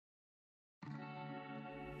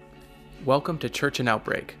Welcome to Church and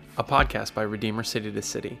Outbreak, a podcast by Redeemer City to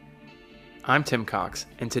City. I'm Tim Cox,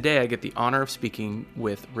 and today I get the honor of speaking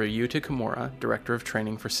with Ryuta Kimura, Director of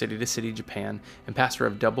Training for City to City Japan and pastor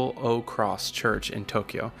of Double O Cross Church in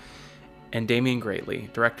Tokyo, and Damien Greatly,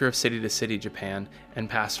 Director of City to City Japan and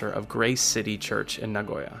pastor of Grace City Church in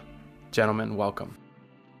Nagoya. Gentlemen, welcome.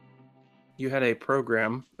 You had a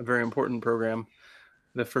program, a very important program,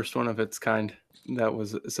 the first one of its kind, that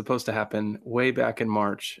was supposed to happen way back in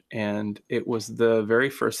March, and it was the very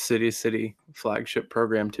first City to City flagship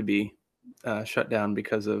program to be shut down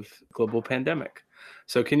because of global pandemic.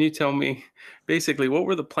 So can you tell me basically what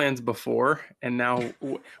were the plans before and now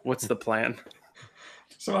what's the plan?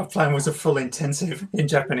 So our plan was a full intensive in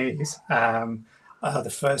Japanese. The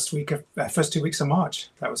first 2 weeks of March.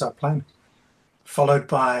 That was our plan. Followed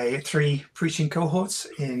by 3 preaching cohorts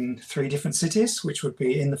in 3 different cities, which would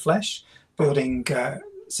be in the flesh, building a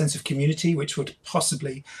sense of community, which would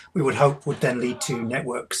possibly, we would hope, would then lead to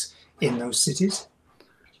networks in those cities.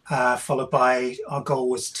 Followed by, our goal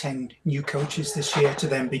was 10 new coaches this year to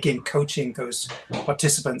then begin coaching those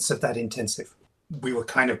participants of that intensive. We were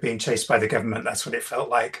kind of being chased by the government. That's what it felt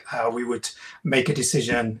like. We would make a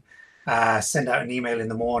decision, send out an email in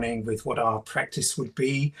the morning with what our practice would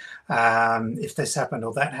be if this happened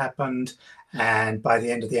or that happened. And by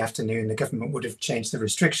the end of the afternoon, the government would have changed the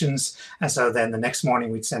restrictions. And so then the next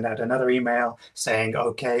morning, we'd send out another email saying,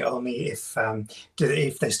 okay, only if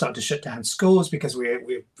they start to shut down schools, because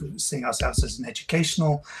we're seeing ourselves as an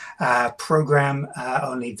educational program,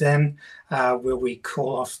 only then will we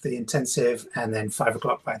call off the intensive. And then 5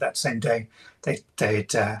 o'clock by that same day,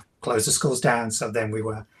 they'd close the schools down. So then we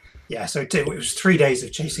were, so it was 3 days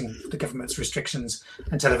of chasing the government's restrictions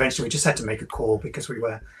until eventually we just had to make a call, because we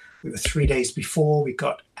were 3 days before. We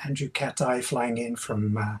got Andrew Katai flying in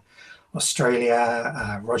from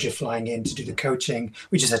Australia, Roger flying in to do the coaching.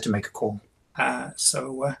 We just had to make a call.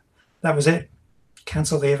 So that was it.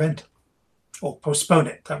 Cancel the event or postpone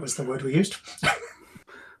it. That was the word we used.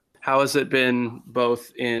 How has it been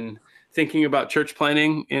both in thinking about church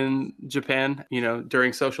planning in Japan,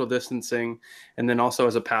 during social distancing, and then also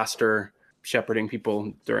as a pastor shepherding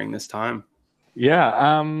people during this time?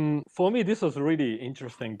 Yeah, for me, this was really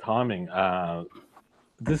interesting timing.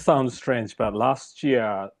 This sounds strange, but last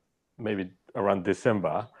year, maybe around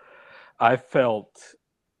December, I felt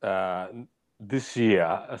this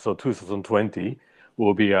year, so 2020,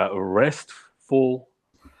 will be a restful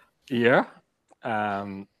year.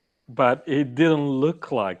 But it didn't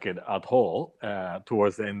look like it at all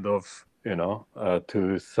towards the end of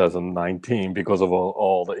 2019 because of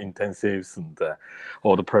all the intensives and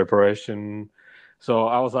all the preparation. So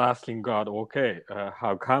I was asking God, okay,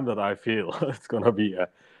 how come that I feel it's going to be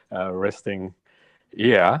a resting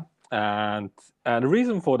year? And the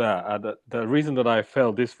reason for that, the reason that I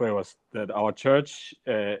felt this way was that our church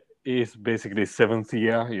is basically 7th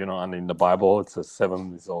year, and in the Bible, it's a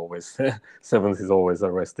 7 is always, 7th is always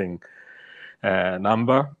a resting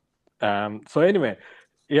number. So anyway,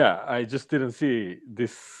 I just didn't see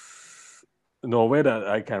no way that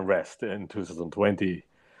I can rest in 2020.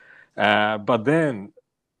 But then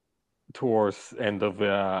towards end of,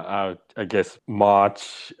 I guess,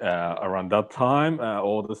 March, around that time,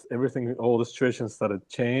 all the situations started to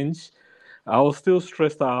change. I was still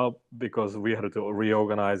stressed out because we had to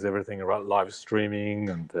reorganize everything around live streaming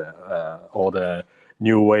and all the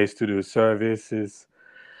new ways to do services.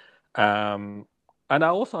 And I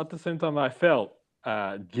also, at the same time, I felt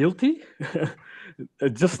guilty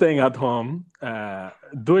just staying at home,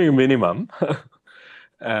 doing minimum.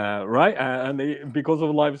 Right, and because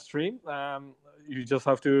of live stream, you just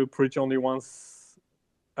have to preach only once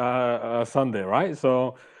a Sunday, right?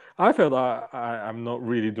 So I felt I'm not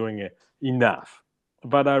really doing it enough.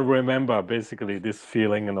 But I remember basically this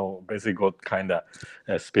feeling, basically God kind of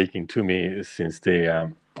speaking to me since the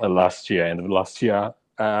end of last year,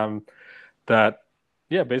 that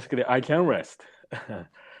basically I can rest,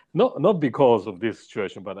 not because of this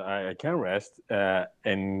situation, but I can rest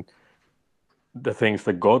and the things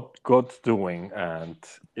that God's doing, and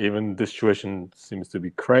even the situation seems to be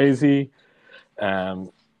crazy. I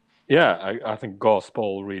think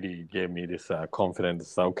gospel really gave me this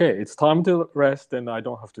confidence. Okay, it's time to rest, and I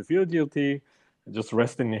don't have to feel guilty. Just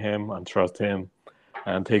rest in Him and trust Him,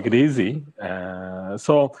 and take it easy.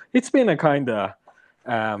 So it's been a kind of,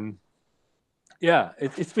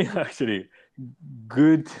 it's been actually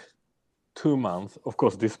good 2 months. Of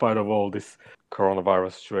course, despite of all this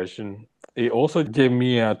coronavirus situation. It also gave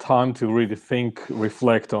me time to really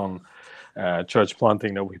reflect on church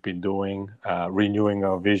planting that we've been doing, renewing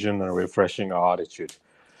our vision and refreshing our attitude,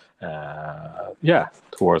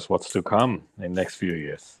 towards what's to come in the next few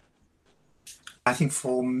years. I think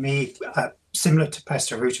for me, similar to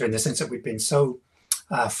Pastor Ruta in the sense that we've been so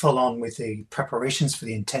full on with the preparations for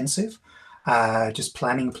the intensive, just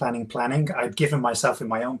planning. I'd given myself in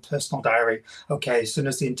my own personal diary, okay, as soon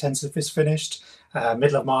as the intensive is finished,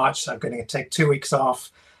 middle of March, I'm going to take 2 weeks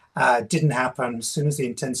off. Didn't happen. As soon as the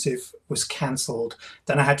intensive was cancelled,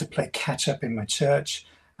 then I had to play catch up in my church.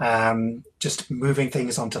 Just moving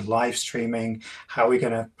things onto live streaming. How are we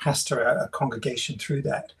going to pastor a congregation through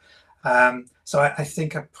that? So I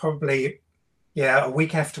think I probably, a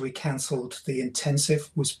week after we cancelled the intensive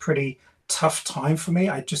was pretty tough time for me.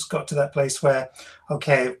 I just got to that place where,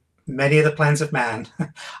 okay, many of the plans of man,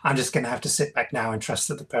 I'm just going to have to sit back now and trust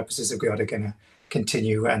that the purposes of God are going to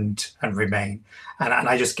continue and remain. And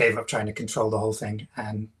I just gave up trying to control the whole thing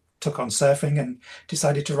and took on surfing and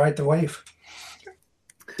decided to ride the wave.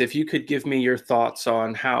 If you could give me your thoughts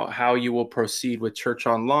on how you will proceed with church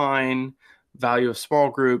online, value of small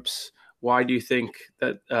groups, why do you think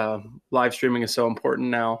that live streaming is so important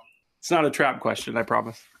now? It's not a trap question, I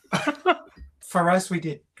promise. For us, we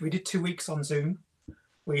did 2 weeks on Zoom.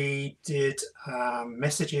 We did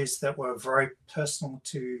messages that were very personal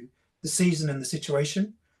to the season and the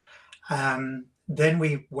situation. Then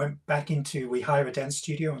we went back we hire a dance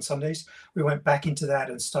studio on Sundays. We went back into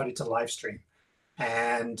that and started to live stream.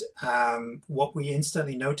 And what we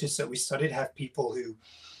instantly noticed that we started to have people who,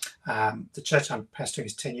 the church I'm pastoring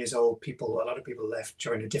is 10 years old. A lot of people left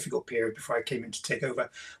during a difficult period before I came in to take over.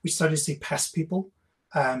 We started to see past people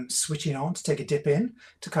switching on to take a dip in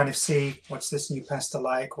to kind of see what's this new pastor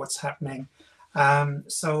like, what's happening.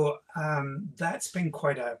 So that's been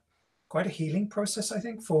quite a healing process, I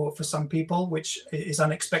think, for some people, which is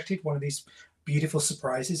unexpected. One of these beautiful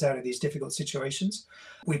surprises out of these difficult situations.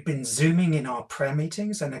 We've been Zooming in our prayer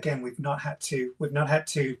meetings, and again, we've not had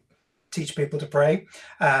to teach people to pray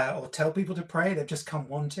or tell people to pray. They've just come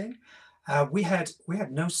wanting. We had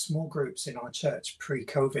no small groups in our church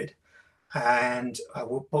pre-COVID, and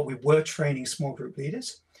but we were training small group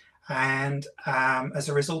leaders. And as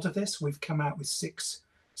a result of this, we've come out with six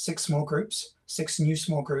small groups, 6 new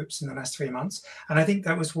small groups in the last 3 months. And I think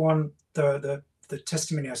that was the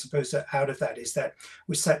testimony, I suppose, out of that is that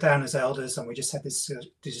we sat down as elders and we just had this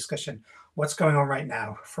discussion, what's going on right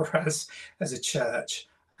now for us as a church?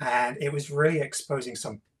 And it was really exposing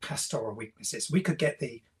some pastoral weaknesses. We could get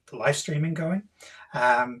the live streaming going.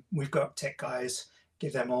 We've got tech guys,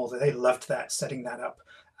 give them all, they loved that, setting that up.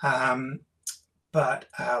 But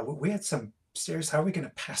we had some serious, how are we going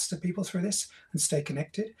to pastor people through this and stay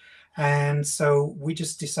connected? And so we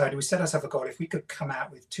just decided, we set ourselves a goal, if we could come out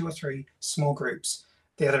with 2 or 3 small groups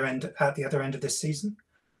at the other end of this season,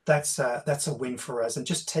 that's a win for us. And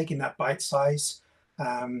just taking that bite size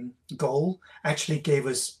goal actually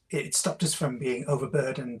it stopped us from being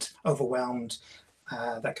overburdened, overwhelmed,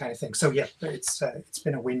 that kind of thing. So yeah, it's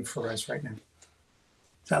been a win for us right now.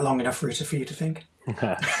 Is that long enough, Ruta, for you to think?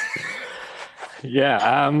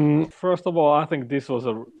 Yeah. First of all, I think this was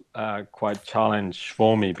a quite challenge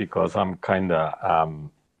for me because I'm kind of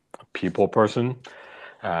a people person.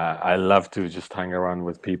 I love to just hang around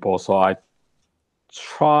with people. So I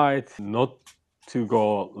tried not to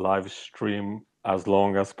go live stream as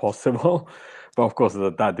long as possible. But of course,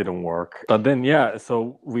 that didn't work. But then,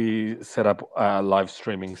 so we set up a live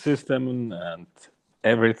streaming system and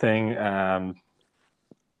everything.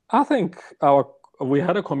 I think we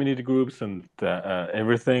had a community groups and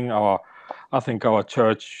everything. I think our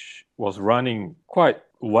church was running quite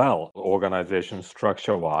well, organization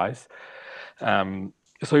structure-wise.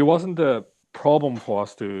 So it wasn't a problem for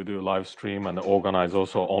us to do live stream and organize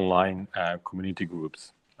also online community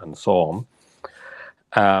groups and so on.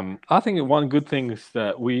 I think one good thing is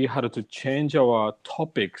that we had to change our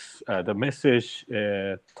topics, the message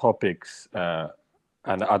topics,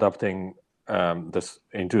 and adapting this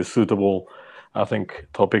into suitable, I think,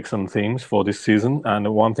 topics and themes for this season.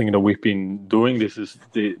 And one thing that we've been doing this is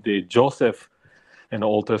the Joseph in the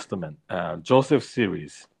Old Testament, Joseph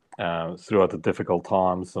series throughout the difficult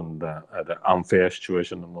times and the unfair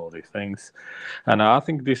situation and all these things. And I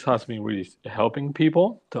think this has been really helping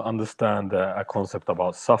people to understand a concept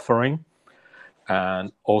about suffering.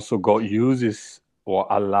 And also God uses or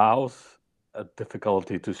allows a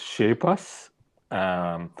difficulty to shape us.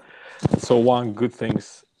 So one good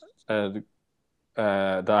things that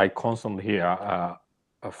I constantly hear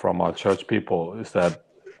from our church people is that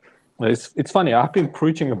it's funny. I've been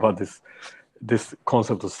preaching about this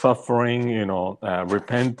concept of suffering,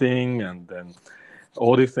 repenting, and then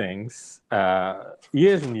all these things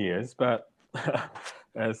years and years. But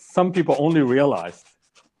some people only realized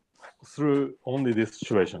through only this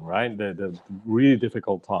situation, right? The really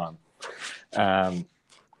difficult time.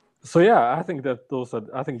 So yeah, I think that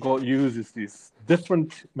I think God uses these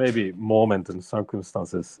different maybe moments and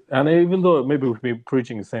circumstances, and even though maybe we've been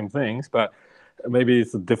preaching the same things, but maybe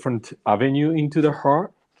it's a different avenue into the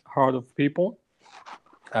heart of people.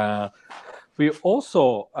 We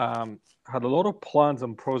also had a lot of plans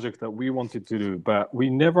and projects that we wanted to do, but we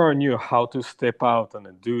never knew how to step out and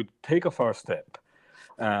take a first step.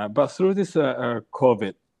 But through this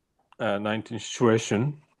COVID-19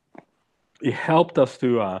 situation, it helped us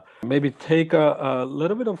to maybe take a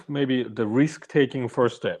little bit of maybe the risk-taking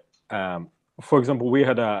first step. For example, we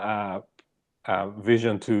had a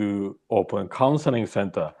vision to open a counseling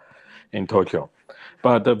center in Tokyo,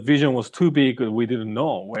 but the vision was too big. We didn't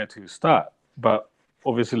know where to start. But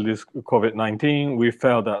obviously, this COVID-19, we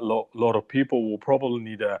felt that a lot of people will probably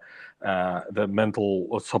need the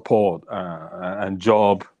mental support and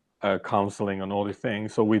job counseling and all these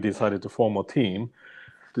things. So we decided to form a team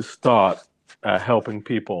to start helping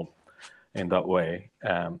people in that way.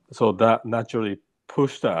 So that naturally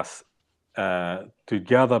pushed us to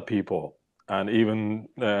gather people and even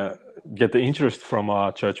get the interest from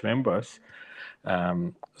our church members.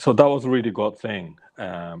 So that was a really good thing.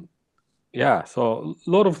 So a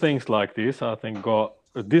lot of things like this, I think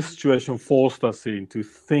this situation forced us to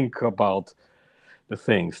think about the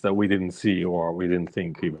things that we didn't see or we didn't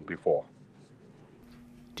think even before.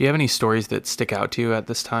 Do you have any stories that stick out to you at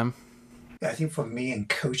this time? Yeah, I think for me in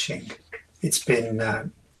coaching, it's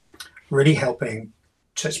been really helping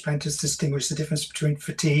church planters distinguish the difference between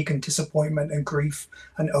fatigue and disappointment and grief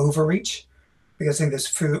and overreach. Because I think there's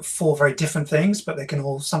four very different things, but they can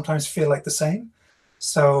all sometimes feel like the same.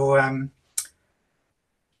 So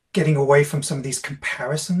getting away from some of these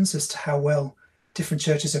comparisons as to how well different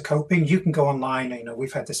churches are coping. You can go online,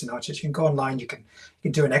 we've had this in our church, you can go online, you can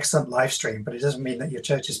do an excellent live stream, but it doesn't mean that your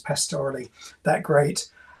church is pastorally that great.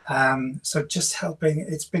 So just helping,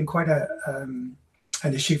 it's been quite an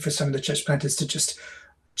issue for some of the church planters to just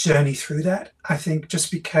journey through that. I think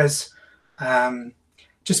just because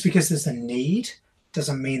there's a need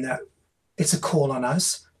doesn't mean that it's a call on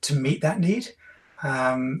us to meet that need.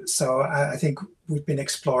 So I think we've been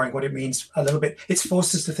exploring what it means a little bit. It's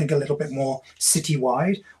forced us to think a little bit more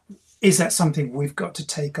citywide. Is that something we've got to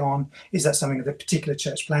take on? Is that something that the particular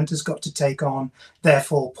church planter's got to take on?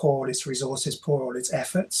 Therefore, pour all its resources, pour all its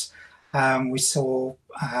efforts. We saw,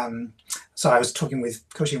 so I was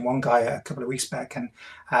coaching one guy a couple of weeks back, and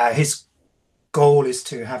his goal is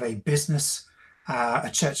to have a business, a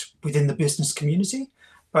church within the business community.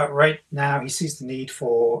 But right now he sees the need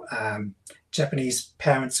for Japanese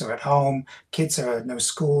parents are at home, kids are no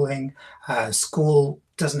schooling, school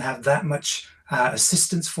doesn't have that much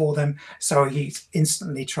assistance for them. So he's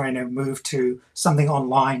instantly trying to move to something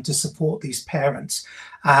online to support these parents.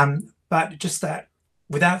 But just that,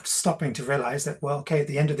 without stopping to realize that, well, okay, at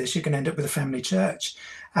the end of this, you can end up with a family church.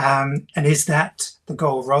 And is that the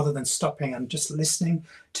goal, rather than stopping and just listening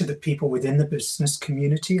to the people within the business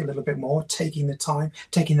community a little bit more, taking the time,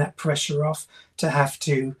 taking that pressure off to have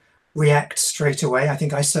to react straight away? I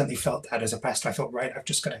think I certainly felt that as a pastor. I thought, right, I've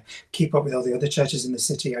just got to keep up with all the other churches in the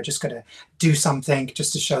city. I just got to do something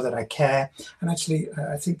just to show that I care. And actually,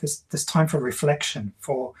 I think there's time for reflection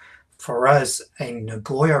for us in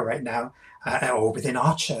Nagoya right now, or within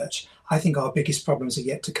our church. I think our biggest problems are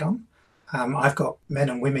yet to come. I've got men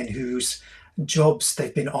and women whose jobs,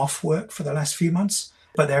 they've been off work for the last few months,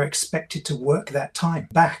 but they're expected to work that time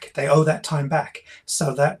back. They owe that time back.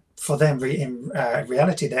 So that for them, in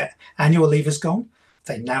reality, their annual leave is gone.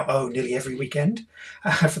 They now owe nearly every weekend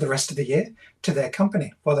for the rest of the year to their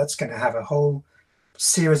company. Well, that's going to have a whole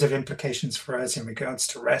series of implications for us in regards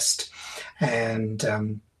to rest and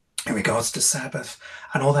in regards to Sabbath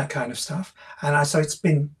and all that kind of stuff. And so it's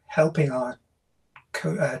been helping our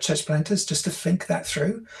church planters just to think that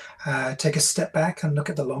through, take a step back and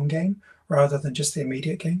look at the long game rather than just the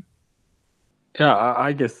immediate game. Yeah,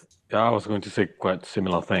 I guess I was going to say quite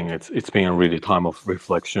similar thing. It's been a really time of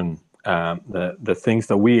reflection. The things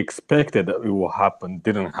that we expected that it will happen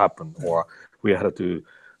didn't happen, or we had to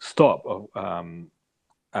stop.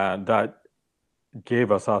 And that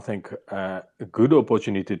gave us, I think, a good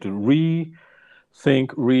opportunity to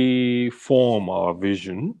rethink, reform our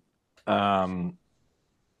vision.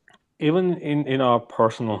 Even in our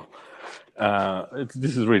personal,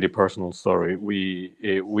 this is really personal story.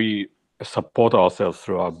 We support ourselves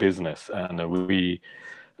through our business, and we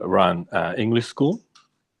run English school.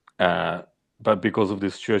 But because of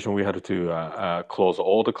this situation, we had to close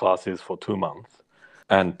all the classes for 2 months.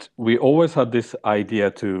 And we always had this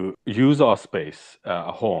idea to use our space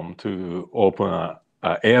at home to open a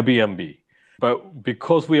Airbnb But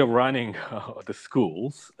because we are running the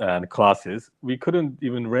schools and classes, we couldn't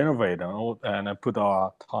even renovate and put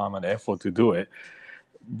our time and effort to do it.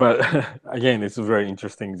 But again, it's very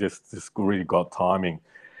interesting. Just really got timing.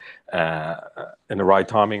 In the right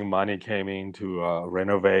timing, money came in to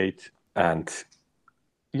renovate. And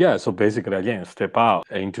yeah, so basically, again, step out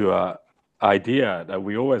into an idea that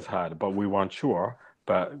we always had, but we weren't sure.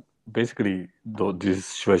 But basically, these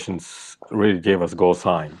situations really gave us go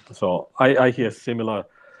sign. So I hear similar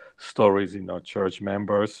stories in our church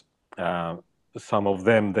members. Some of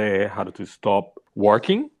them, they had to stop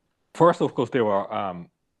working. First, of course, they were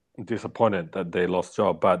disappointed that they lost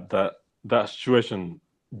job, but that situation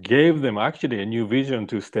gave them actually a new vision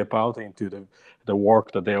to step out into the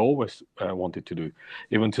work that they always wanted to do.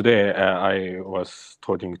 Even today, I was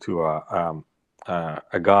talking to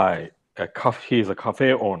a guy. He's a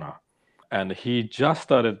cafe owner, and he just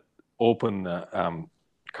started open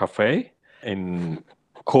cafe in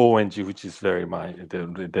Koenji, which is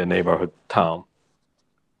the neighborhood town.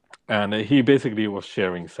 And he basically was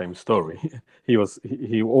sharing same story.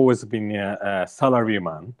 He always been a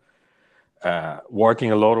salaryman,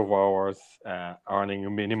 working a lot of hours,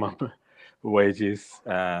 earning minimum wages.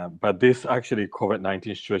 But this actually COVID-19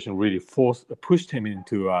 situation really pushed him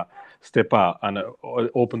into step out and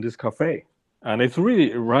open this cafe. And it's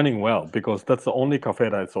really running well because that's the only cafe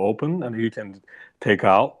that's open and you can take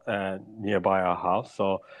out nearby our house.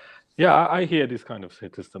 So yeah, I hear this kind of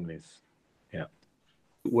testimonies. Yeah.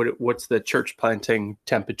 What's the church planting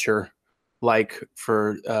temperature like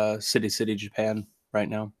for City Japan right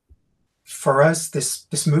now? For us,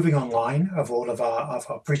 this moving online of all of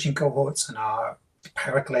our preaching cohorts and our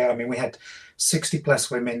Parakaleo, I mean, we had 60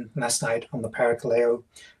 plus women last night on the Parakaleo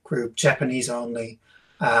group, Japanese only.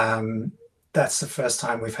 That's the first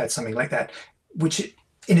time we've had something like that, which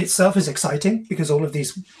in itself is exciting because all of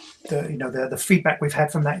these, the feedback we've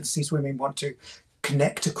had from that is these women want to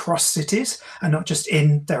connect across cities and not just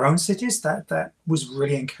in their own cities. That was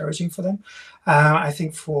really encouraging for them. I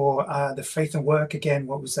think for the Faith and Work, again,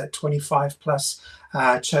 what was that, 25 plus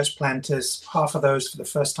church planters, half of those for the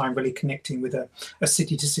first time really connecting with a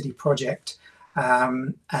city-to-city project.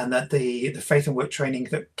 And that the Faith and Work training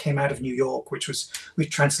that came out of New York, which we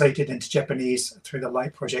translated into Japanese through the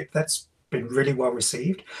Light Project, that's been really well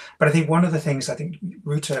received. But I think one of the things, I think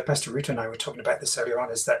Pastor Ruta and I were talking about this earlier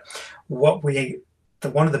on, is that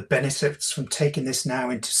one of the benefits from taking this now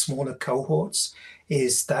into smaller cohorts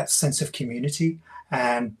is that sense of community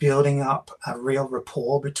and building up a real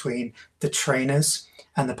rapport between the trainers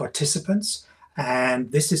and the participants. And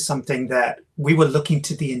this is something that we were looking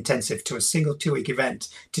to the intensive, to a single 2-week event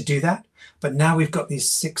to do that. But now we've got these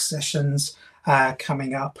 6 sessions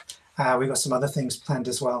coming up. We've got some other things planned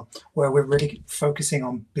as well, where we're really focusing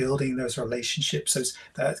on building those relationships,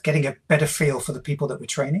 getting a better feel for the people that we're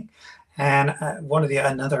training. And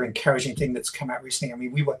another encouraging thing that's come out recently, I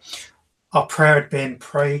mean, our prayer had been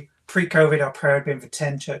pre-COVID, our prayer had been for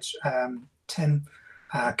 10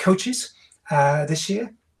 coaches this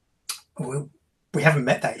year. We haven't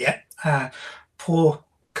met that yet. Poor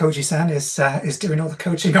Koji-san is doing all the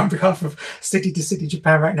coaching on behalf of City to City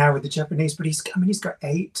Japan right now with the Japanese, but he's got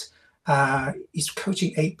 8. He's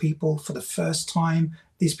coaching 8 people for the first time.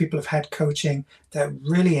 These people have had coaching. They're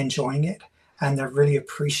really enjoying it and they're really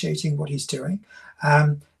appreciating what he's doing.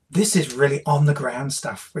 This is really on the ground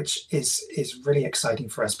stuff, which is really exciting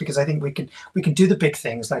for us because I think we can do the big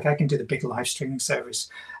things. Like I can do the big live streaming service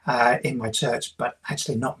in my church, but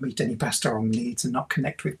actually not meet any pastoral needs and not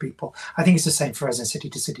connect with people. I think it's the same for us in City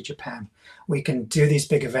to City Japan. We can do these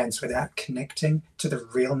big events without connecting to the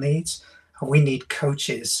real needs. We need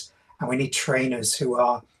coaches and we need trainers who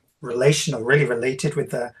are relational, really related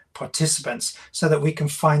with the participants so that we can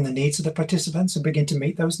find the needs of the participants and begin to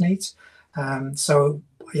meet those needs. So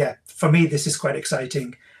yeah, for me, this is quite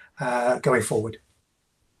exciting going forward.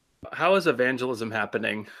 How is evangelism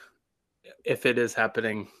happening, if it is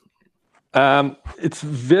happening? It's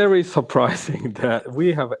very surprising that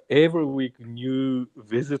we have every week new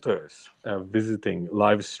visitors visiting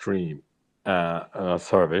live stream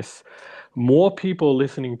service. More people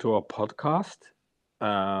listening to our podcast.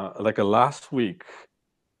 Like last week,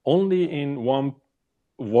 only in one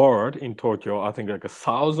ward in Tokyo, I think like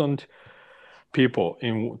 1,000 people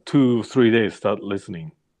in 2-3 days start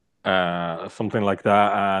listening, something like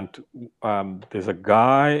that. And there's a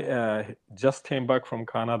guy just came back from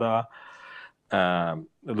Canada,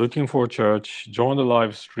 looking for a church, joined the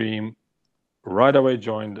live stream, right away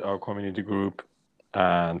joined our community group.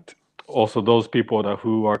 And also those people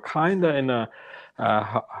who are kind of in a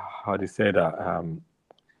how do you say that,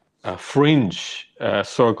 a fringe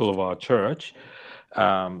circle of our church,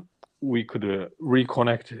 we could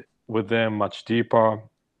reconnect with them much deeper.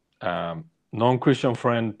 Non-Christian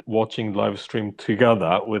friend watching live stream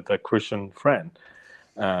together with a Christian friend.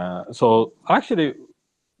 So actually,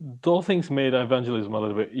 those things made evangelism a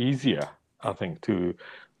little bit easier, I think, to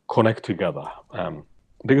connect together.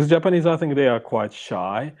 Because Japanese, I think they are quite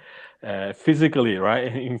shy physically,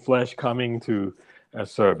 right, in flesh coming to a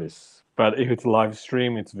service. But if it's live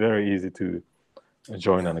stream, it's very easy to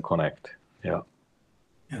join and connect. Yeah.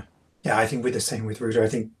 Yeah, I think we're the same with Ruder. I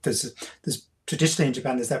think there's traditionally in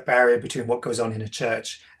Japan, there's that barrier between what goes on in a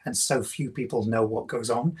church, and so few people know what goes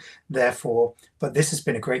on. Therefore, but this has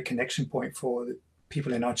been a great connection point for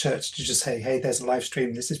people in our church to just say, hey, there's a live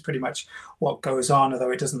stream. This is pretty much what goes on, although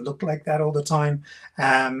it doesn't look like that all the time.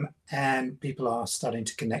 And people are starting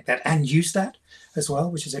to connect that and use that as well,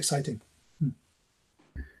 which is exciting.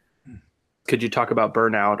 Could you talk about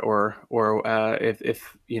burnout or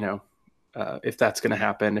if that's going to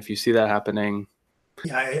happen, if you see that happening?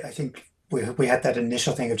 Yeah, I think we had that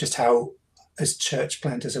initial thing of just how, as church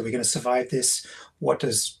planters, are we going to survive this? What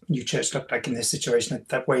does new church look like in this situation?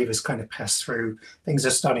 That wave has kind of passed through. Things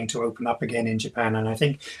are starting to open up again in Japan, and I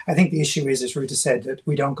think the issue is, as Ruta said, that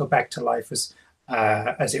we don't go back to life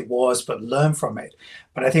as it was, but learn from it.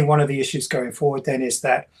 But I think one of the issues going forward then is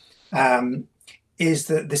that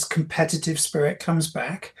this competitive spirit comes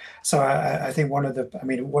back. So I think one of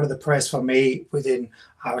the prayers for me within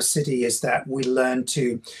our city is that we learn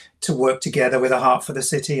to work together with a heart for the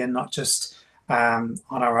city and not just on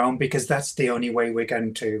our own, because that's the only way we're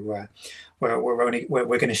going to we're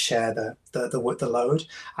going to share the load.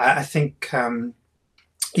 I think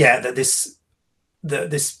that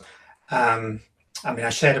this I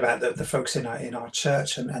shared about the folks in our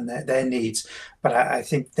church and their needs, but I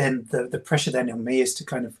think then the pressure then on me is to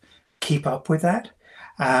kind of keep up with that.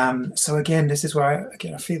 So again, this is where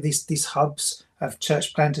I feel these hubs of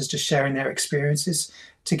church planters just sharing their experiences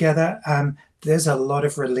together. There's a lot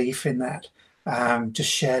of relief in that,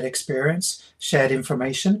 just shared experience, shared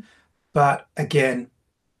information. But again,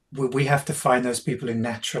 we have to find those people who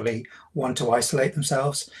naturally want to isolate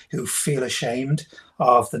themselves, who feel ashamed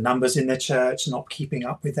of the numbers in their church, not keeping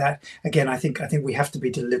up with that. Again, I think we have to be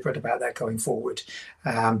deliberate about that going forward.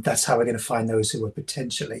 That's how we're going to find those who are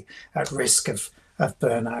potentially at risk of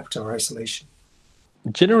burnout or isolation.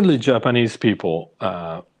 Generally, Japanese people,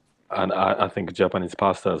 and I think Japanese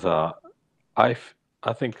pastors are, I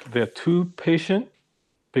think they're too patient,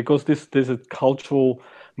 because there's a cultural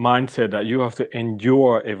mindset that you have to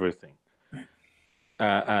endure everything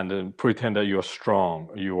and pretend that you're strong,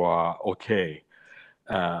 you are okay.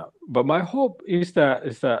 But my hope is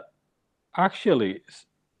that actually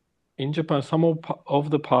in Japan, some of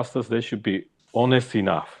the pastors, they should be honest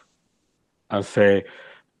enough and say,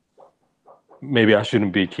 maybe I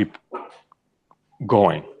shouldn't keep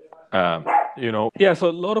going. So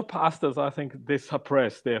a lot of pastors, I think, they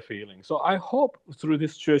suppress their feelings. So I hope through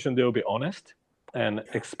this situation they'll be honest and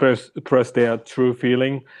express their true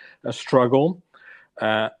feeling, struggle.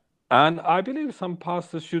 And I believe some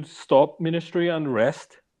pastors should stop ministry and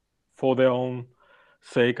rest for their own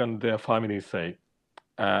sake and their family's sake.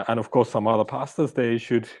 And of course, some other pastors, they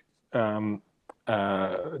should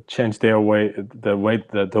change their way, the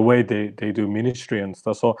way they do ministry and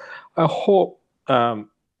stuff. So I hope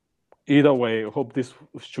either way, I hope this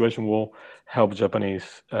situation will help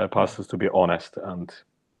Japanese pastors to be honest and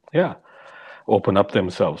open up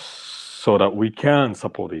themselves, so that we can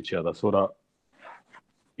support each other, so that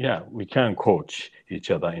we can coach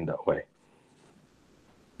each other in that way.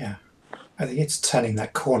 Yeah, I think it's turning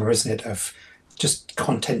that corner, isn't it, of just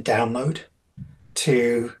content download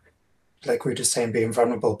to, like we were just saying, being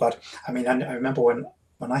vulnerable. But I remember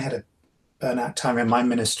when I had a burnout time in my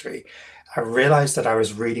ministry, I realized that I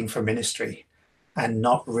was reading for ministry and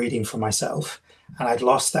not reading for myself. And I'd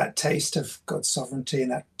lost that taste of God's sovereignty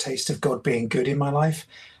and that taste of God being good in my life.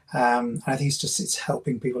 And I think it's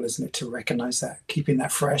helping people, isn't it, to recognize that, keeping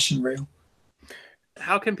that fresh and real.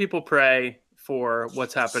 How can people pray for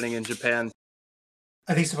what's happening in Japan?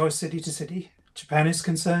 I think suppose city to city Japan is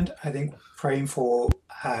concerned, I think praying for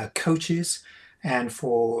coaches and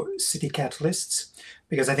for city catalysts,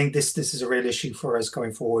 because I think this is a real issue for us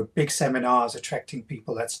going forward. Big seminars, attracting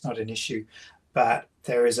people, that's not an issue. But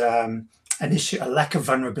there is an issue, a lack of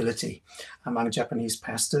vulnerability among Japanese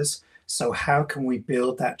pastors. So how can we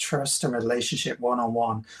build that trust and relationship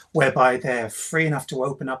one-on-one, whereby they're free enough to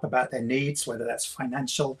open up about their needs, whether that's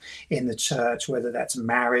financial in the church, whether that's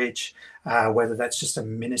marriage, whether that's just a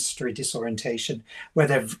ministry disorientation, where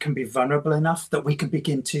they can be vulnerable enough that we can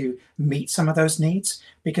begin to meet some of those needs,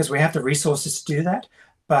 because we have the resources to do that.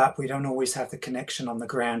 but we don't always have the connection on the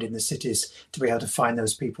ground in the cities to be able to find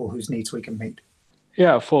those people whose needs we can meet.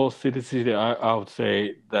 Yeah, for City City, I would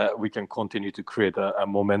say that we can continue to create a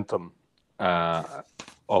momentum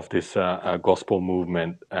of this gospel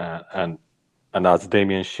movement. And as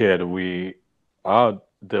Damien shared, we are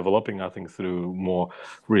developing, I think, through more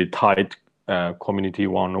really tight community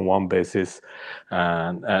one-on-one basis.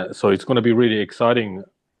 And so it's going to be really exciting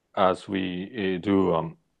as we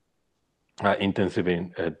do intensive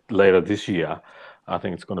later this year. I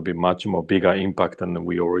think it's going to be much more bigger impact than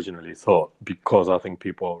we originally thought, because I think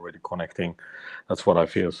people are already connecting. That's what I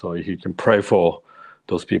feel. So if you can pray for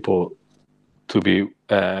those people to be,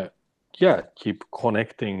 keep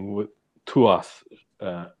connecting to us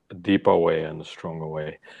a deeper way and a stronger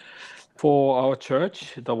way. For our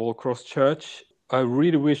church, Double Cross Church, I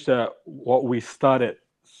really wish that what we started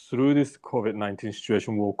through this COVID-19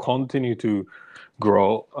 situation will continue to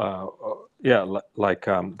grow. Like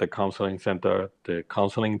the counseling center, the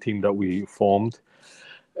counseling team that we formed,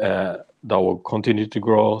 that will continue to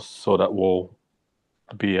grow, so that will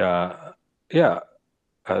be,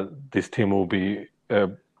 this team will be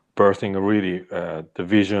birthing really the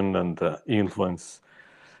vision and the influence.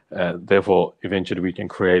 Therefore, eventually we can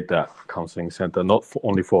create that counseling center, not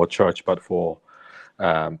only for a church, but for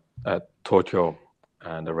Tokyo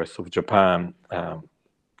and the rest of Japan.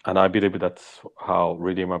 And I believe that's how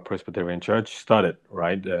Redeemer Presbyterian Church started,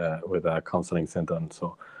 right, with a counseling center. And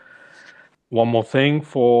so one more thing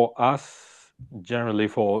for us, generally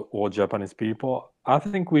for all Japanese people, I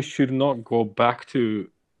think we should not go back to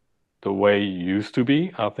the way it used to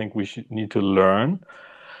be. I think we need to learn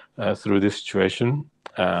through this situation.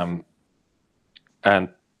 And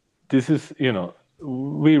this is,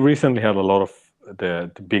 we recently had a lot of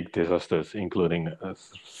the big disasters, including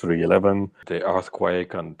 3/11, the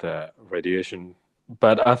earthquake, and the radiation.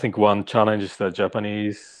 But I think one challenge is that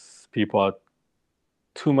Japanese people are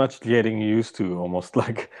too much getting used to almost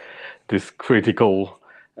like this critical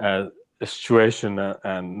situation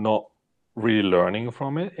and not really learning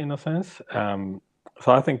from it, in a sense. So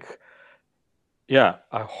I think, I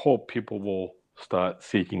hope people will start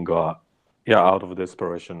seeking God, out of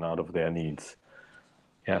desperation, out of their needs.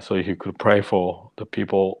 So if you could pray for the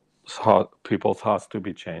people's hearts to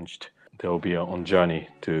be changed, they will be on journey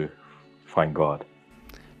to find God.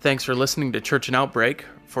 Thanks for listening to Church in Outbreak.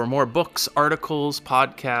 For more books, articles,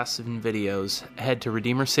 podcasts, and videos, head to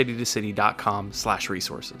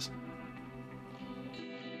RedeemerCityToCity.com/resources.